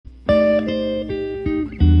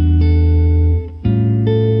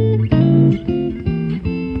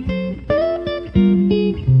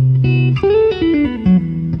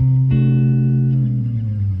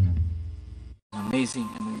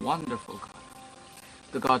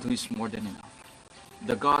the God who is more than enough,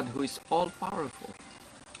 the God who is all-powerful,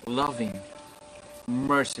 loving,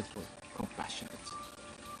 merciful, compassionate.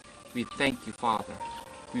 We thank you, Father.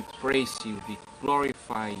 We praise you, we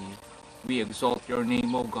glorify you, we exalt your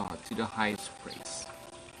name, O God, to the highest praise.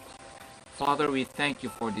 Father, we thank you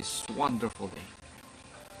for this wonderful day.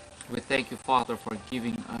 We thank you, Father, for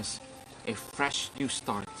giving us a fresh new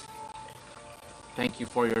start. Thank you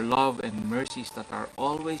for your love and mercies that are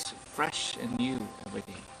always fresh and new every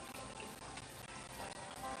day.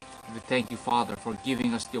 We thank you, Father, for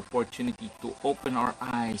giving us the opportunity to open our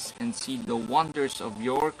eyes and see the wonders of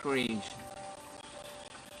your creation.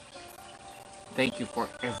 Thank you for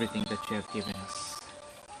everything that you have given us.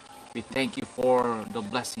 We thank you for the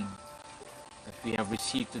blessing that we have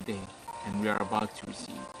received today and we are about to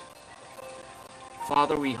receive.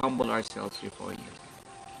 Father, we humble ourselves before you.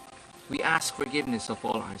 We ask forgiveness of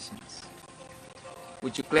all our sins.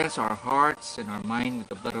 Would you cleanse our hearts and our mind with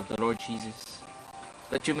the blood of the Lord Jesus,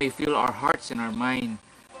 that you may fill our hearts and our mind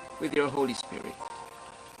with your Holy Spirit.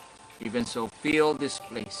 Even so, fill this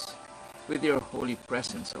place with your holy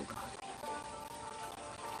presence, O God.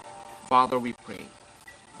 Father, we pray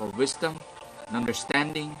for wisdom and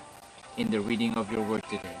understanding in the reading of your word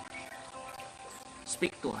today.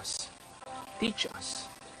 Speak to us, teach us,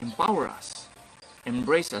 empower us,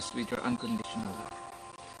 embrace us with your unconditional love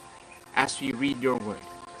as we read your word.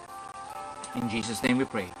 In Jesus' name we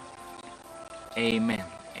pray. Amen.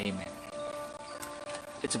 Amen.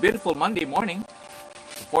 It's a beautiful Monday morning,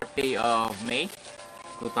 the 4th day of May,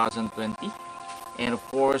 2020. And of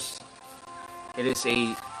course, it is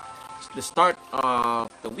the start of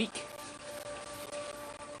the week.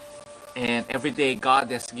 And every day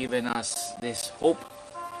God has given us this hope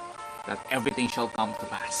that everything shall come to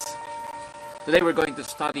pass. Today we're going to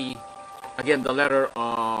study again the letter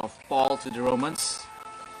of Paul to the Romans,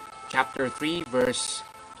 chapter 3, verse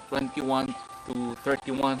 21 to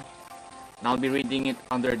 31. And I'll be reading it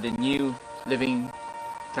under the New Living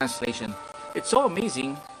Translation. It's so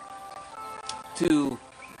amazing to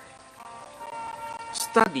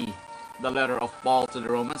study the letter of Paul to the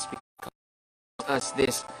Romans because it gives us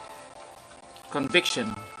this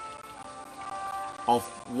conviction of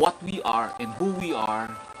what we are and who we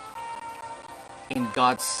are in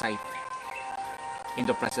God's sight, in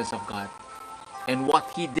the presence of God, and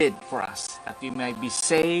what He did for us, that we may be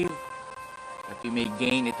saved, that we may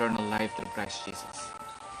gain eternal life through Christ Jesus.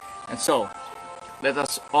 And so, let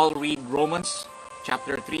us all read Romans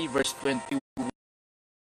chapter 3, verse 21.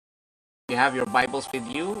 You have your Bibles with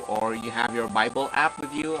you, or you have your Bible app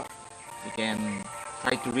with you, you can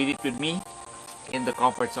try to read it with me in the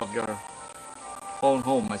comforts of your own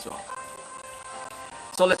home as well.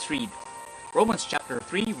 So let's read Romans chapter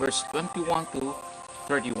 3, verse 21 to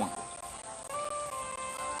 31.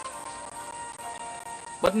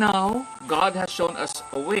 But now God has shown us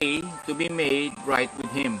a way to be made right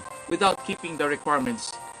with Him, without keeping the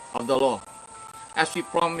requirements of the law, as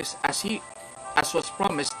was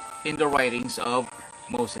promised in the writings of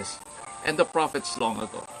Moses and the prophets long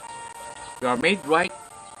ago. We are made right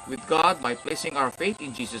with God by placing our faith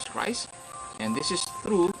in Jesus Christ, and this is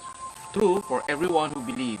true for everyone who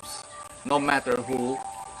believes, no matter who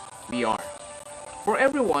we are. For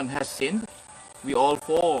everyone has sinned, we all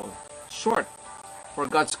fall short for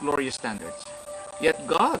God's glorious standards. Yet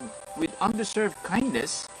God, with undeserved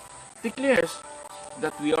kindness, declares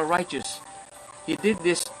that we are righteous. He did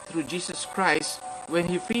this through Jesus Christ when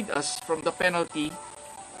He freed us from the penalty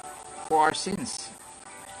for our sins.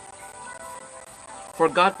 For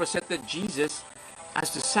God presented Jesus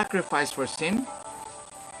as the sacrifice for sin.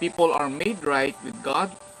 People are made right with God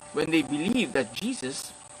when they believe that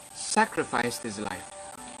Jesus sacrificed His life,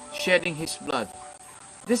 shedding His blood.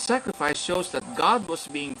 This sacrifice shows that God was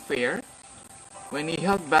being fair when He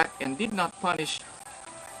held back and did not punish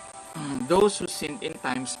those who sinned in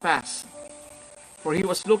times past. For He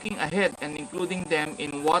was looking ahead and including them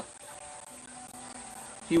in what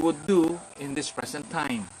He would do in this present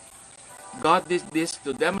time. God did this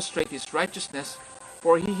to demonstrate His righteousness,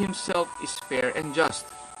 for He Himself is fair and just,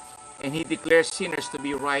 and He declares sinners to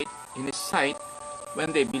be right in His sight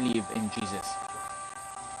when they believe in Jesus.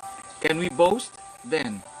 Can we boast,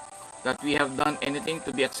 then, that we have done anything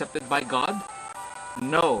to be accepted by God?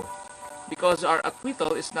 No, because our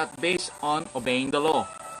acquittal is not based on obeying the law.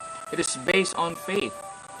 It is based on faith.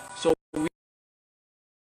 So we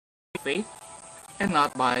faith and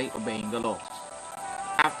not by obeying the law.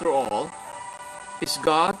 After all, is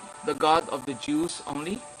God the God of the Jews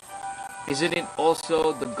only? Isn't it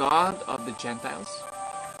also the God of the Gentiles?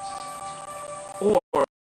 Or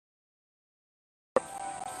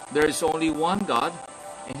there is only one God,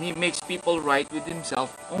 And He makes people right with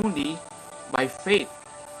Himself only by faith,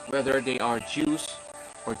 whether they are Jews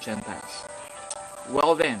or Gentiles.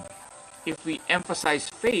 Well then, if we emphasize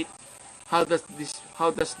faith, how does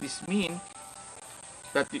this mean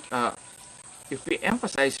that if we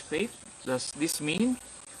emphasize faith, does this mean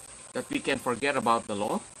that we can forget about the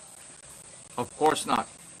law? Of course not.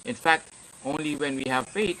 In fact, only when we have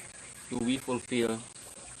faith do we fulfill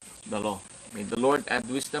the law. May the Lord add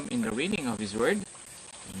wisdom in the reading of His word.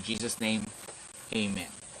 In Jesus' name, amen.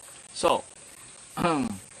 So,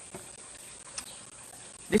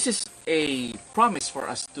 this is a promise for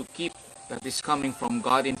us to keep that is coming from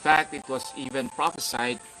God. In fact, it was even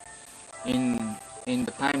prophesied in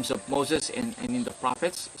the times of Moses and in the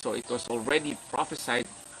prophets. So it was already prophesied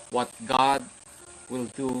what God will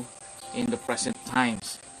do in the present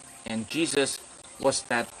times. And Jesus was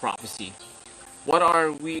that prophecy. What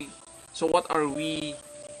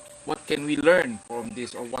can we learn from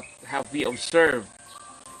this, or what have we observed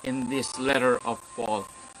in this letter of Paul?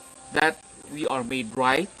 That we are made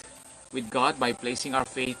right with God by placing our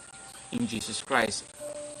faith in Jesus Christ.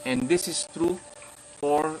 And this is true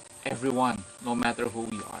for everyone, no matter who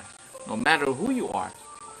we are. No matter who you are,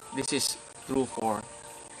 this is true for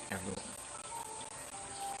everyone.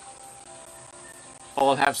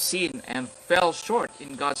 All have sinned and fell short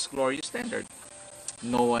in God's glorious standard.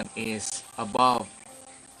 No one is above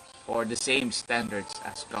or the same standards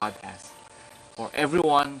as God has. For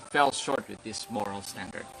everyone fell short with this moral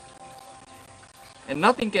standard. And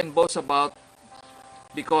nothing can boast about,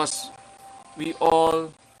 because we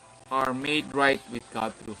all are made right with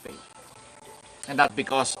God through faith. And not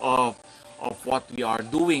because of what we are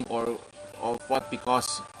doing, or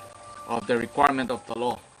because of the requirement of the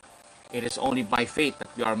law. It is only by faith that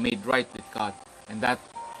we are made right with God, and that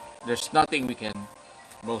there's nothing we can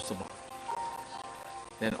boast about.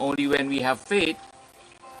 Then only when we have faith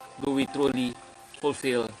do we truly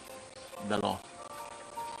fulfill the law.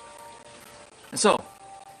 And so,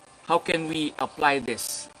 how can we apply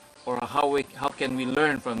this? Or how can we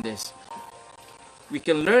learn from this? We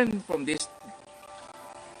can learn from this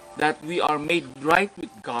that we are made right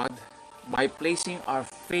with God by placing our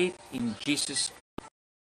faith in Jesus,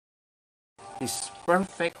 His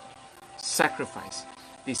perfect sacrifice,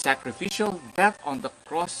 the sacrificial death on the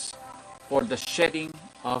cross for the shedding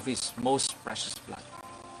of His most precious blood.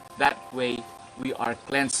 That way we are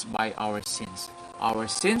cleansed by our sins. Our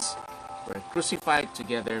sins were crucified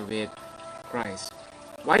together with Christ.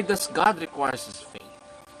 Why does God require us faith?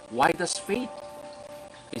 Why does faith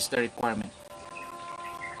is the requirement?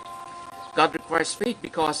 God requires faith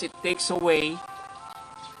because it takes away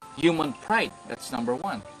human pride. That's number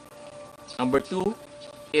one. Number two,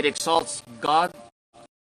 it exalts God.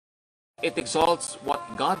 It exalts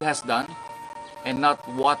what God has done and not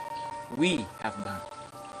what we have done.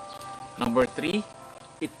 Number three,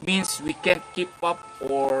 it means we can't keep up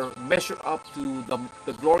or measure up to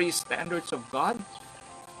the glorious standards of God.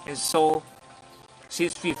 And so,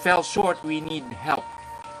 since we fell short, we need help.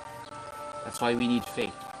 That's why we need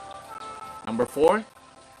faith. Number four,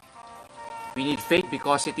 we need faith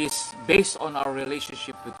because it is based on our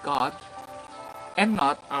relationship with God and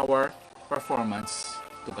not our performance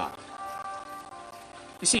to God.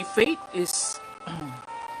 You see, faith is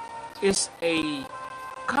a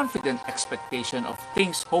confident expectation of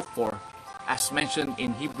things hoped for, as mentioned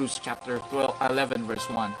in Hebrews chapter 11, verse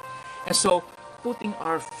 1. And so, putting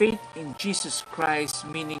our faith in Jesus Christ,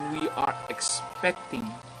 meaning we are expecting,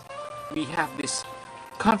 we have this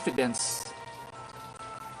confidence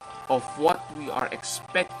of what we are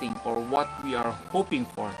expecting or what we are hoping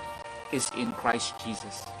for is in Christ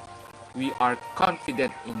Jesus. We are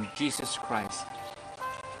confident in Jesus Christ.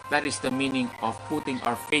 That is the meaning of putting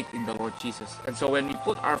our faith in the Lord Jesus. And so when we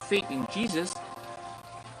put our faith in Jesus,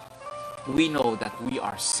 we know that we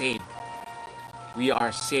are saved. We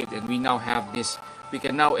are saved, and we now have this, we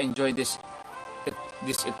can now enjoy this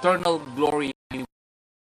eternal glory in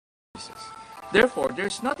Jesus. Therefore,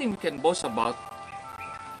 there's nothing we can boast about,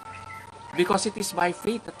 because it is by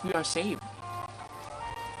faith that we are saved,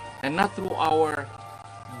 and not through our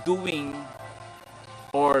doing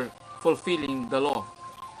or fulfilling the law.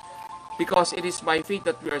 Because it is by faith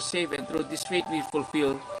that we are saved, and through this faith we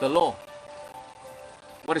fulfill the law.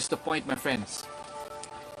 What is the point, my friends?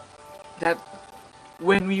 That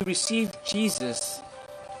when we receive Jesus,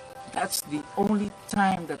 that's the only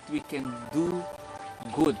time that we can do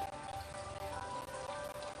good.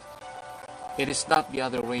 It is not the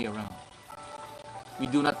other way around. We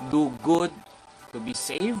do not do good to be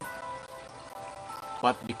saved,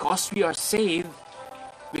 but because we are saved,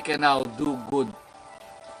 we can now do good.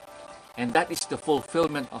 And that is the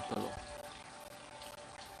fulfillment of the law.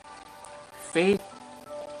 faith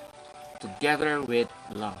together with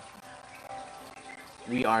love.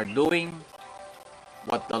 We are doing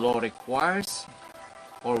what the law requires,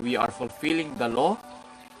 or we are fulfilling the law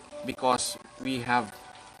because we have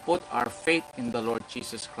put our faith in the Lord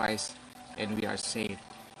Jesus Christ and we are saved.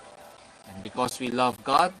 And because we love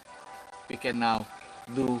God, we can now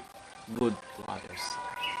do good to others.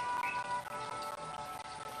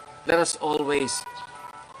 Let us always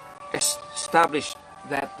establish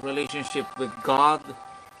that relationship with God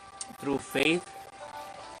through faith,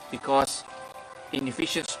 because in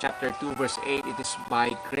Ephesians chapter 2 verse 8, it is by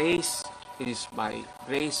grace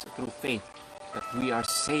through faith that we are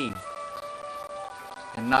saved,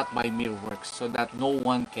 and not by mere works, so that no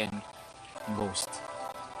one can boast.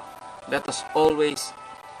 Let us always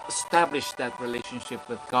establish that relationship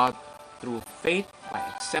with God through faith by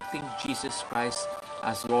accepting Jesus Christ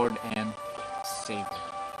as Lord and Savior.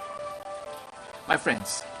 My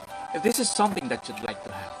friends, if this is something that you'd like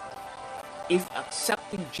to have, if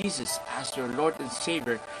accepting Jesus as your Lord and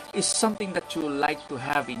Savior is something that you would like to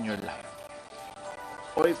have in your life,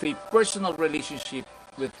 or if a personal relationship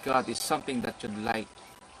with God is something that you'd like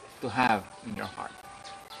to have in your heart,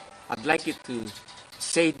 I'd like you to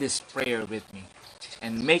say this prayer with me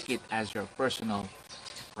and make it as your personal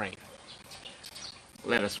prayer.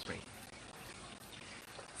 Let us pray.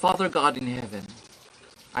 Father God in heaven,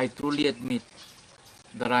 I truly admit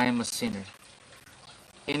that I am a sinner.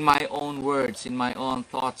 In my own words, in my own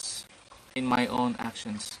thoughts, in my own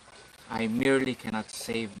actions, I merely cannot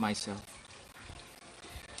save myself.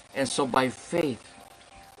 And so by faith,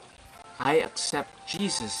 I accept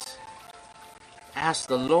Jesus as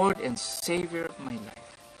the Lord and Savior of my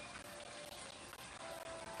life.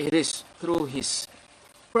 It is through His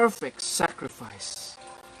perfect sacrifice,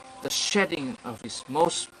 the shedding of His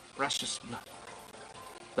most precious blood,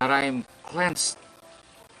 that I am cleansed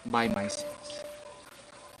by my sins.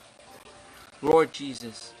 Lord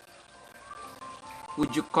Jesus,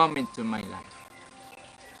 would you come into my life?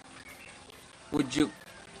 Would you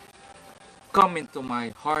come into my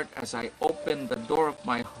heart as I open the door of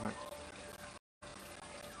my heart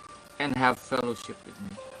and have fellowship with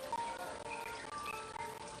me?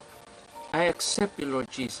 I accept you, Lord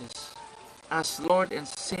Jesus, as Lord and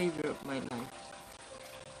Savior of my life.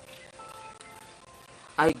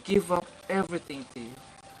 I give up everything to you.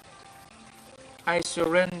 I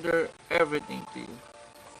surrender everything to you.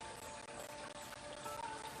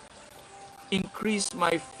 Increase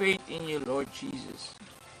my faith in you, Lord Jesus,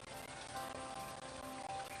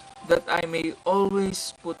 that I may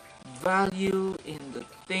always put value in the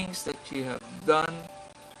things that you have done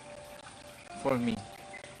for me.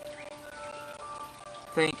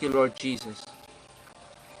 Thank you, Lord Jesus,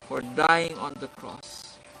 for dying on the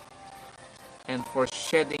cross and for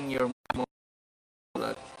shedding your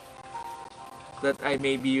blood, that I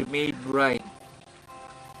may be made right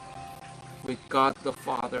with God the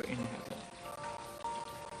Father in heaven.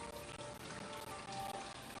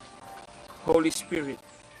 Holy Spirit,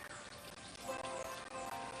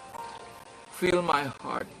 fill my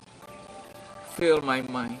heart, fill my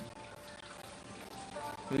mind,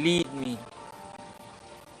 lead me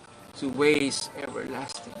to ways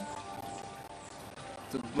everlasting,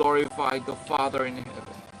 to glorify the Father in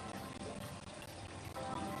heaven.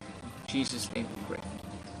 In Jesus' name we pray.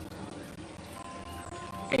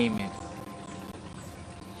 Amen.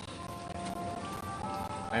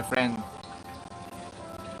 My friend,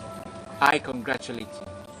 I congratulate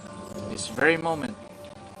you. This very moment,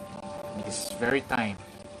 this very time,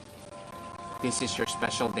 this is your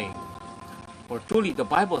special day. For truly the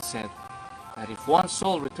Bible said that if one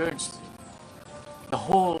soul returns, the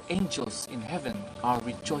whole angels in heaven are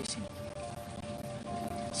rejoicing.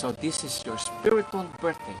 So this is your spiritual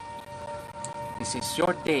birthday. This is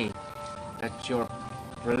your day that your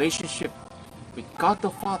relationship with God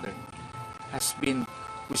the Father has been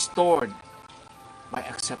restored by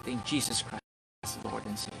accepting Jesus Christ as Lord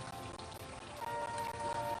and Savior.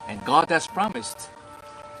 And God has promised,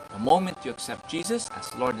 the moment you accept Jesus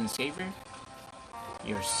as Lord and Savior,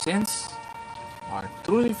 your sins are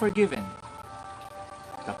truly forgiven.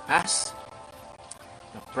 The past,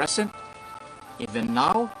 the present, even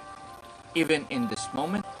now, even in this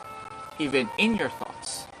moment, even in your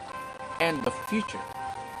thoughts, and the future,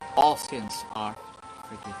 all sins are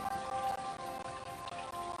forgiven.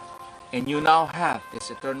 And you now have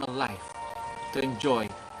this eternal life to enjoy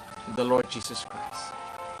with the Lord Jesus Christ.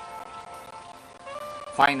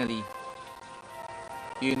 Finally,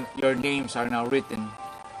 your names are now written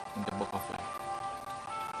in the book of life.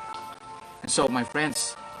 And so, my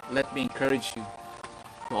friends, let me encourage you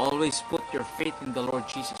to always put your faith in the Lord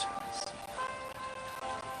Jesus Christ,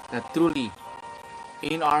 that truly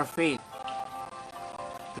in our faith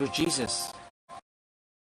through Jesus,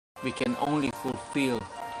 we can only fulfill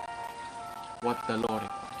what the Lord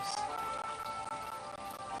requires.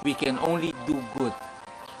 We can only do good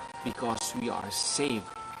because we are saved.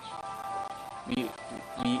 We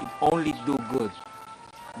only do good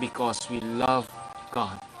because we love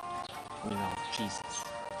God. We love Jesus.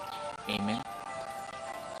 Amen.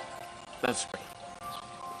 Let's pray.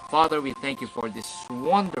 Father, we thank you for this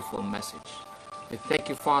wonderful message. We thank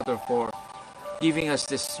you, Father, for giving us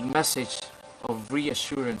this message of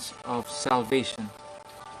reassurance, of salvation.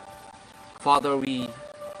 Father, we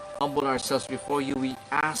humble ourselves before you. We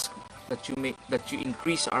ask that you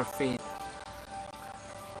increase our faith,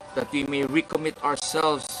 that we may recommit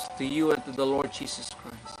ourselves to you and to the Lord Jesus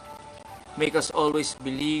Christ. Make us always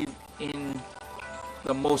believe in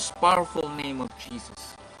the most powerful name of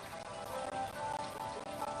Jesus.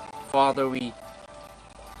 Father, we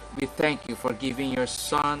thank you for giving your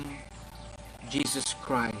Son, Jesus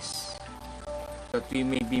Christ, that we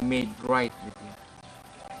may be made right with you.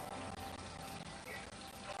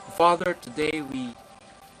 Father, today we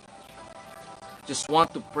just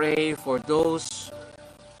want to pray for those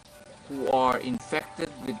who are infected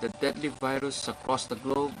with the deadly virus across the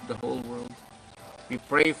globe, the whole world. We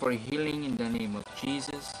pray for healing in the name of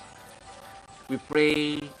Jesus. We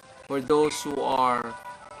pray for those who are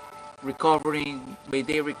recovering, may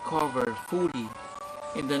they recover fully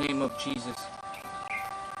in the name of Jesus.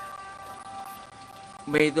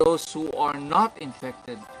 May those who are not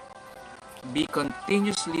infected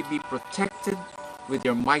continuously be protected with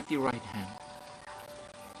your mighty right hand.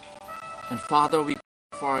 And Father, we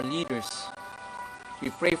pray for our leaders. We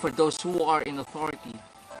pray for those who are in authority.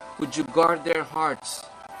 Would you guard their hearts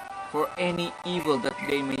for any evil that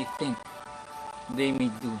they may think they may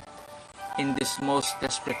do in these most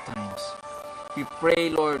desperate times. We pray,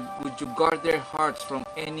 Lord, would you guard their hearts from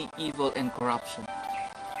any evil and corruption.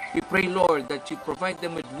 We pray, Lord, that you provide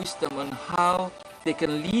them with wisdom on how they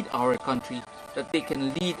can lead our country, that they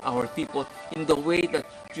can lead our people in the way that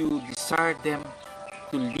you desire them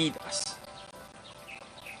to lead us.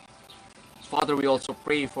 Father, we also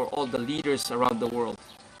pray for all the leaders around the world,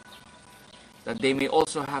 that they may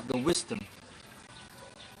also have the wisdom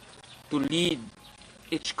to lead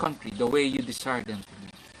each country the way you desire them to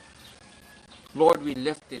lead. Lord, we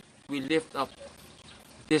lift up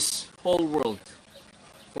this whole world,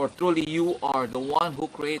 for truly you are the one who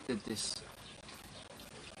created this.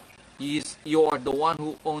 You are the one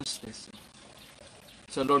who owns this.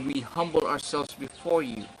 So Lord, we humble ourselves before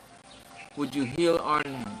you. Would you heal our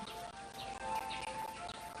land?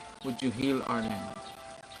 Would you heal our land?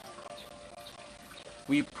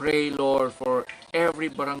 We pray, Lord, for every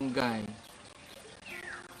barangay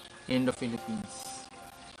in the Philippines,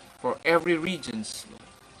 for every regions,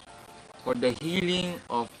 for the healing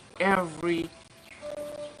of every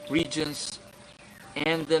regions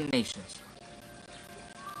and the nations.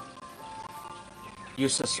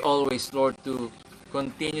 Use us always, Lord, to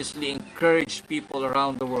continuously encourage people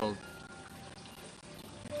around the world,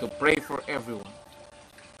 to pray for everyone,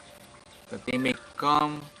 that they may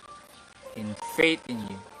come in faith in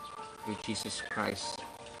you, with Jesus Christ.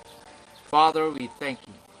 Father, we thank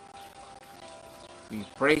you. We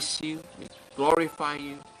praise you. We glorify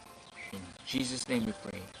you. In Jesus' name we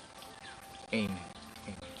pray. Amen.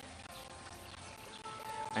 Amen.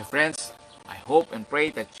 My friends, I hope and pray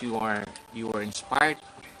that you are inspired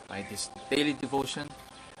by this daily devotion.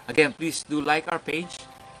 Again, please do like our page,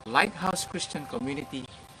 Lighthouse Christian Community,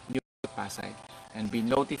 New Pasay, and be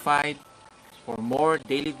notified for more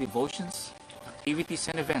daily devotions, activities,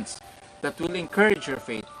 and events that will encourage your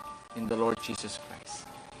faith in the Lord Jesus Christ.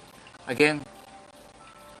 Again,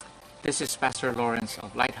 this is Pastor Lawrence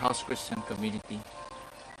of Lighthouse Christian Community.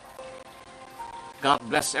 God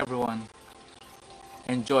bless everyone.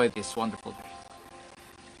 Enjoy this wonderful day.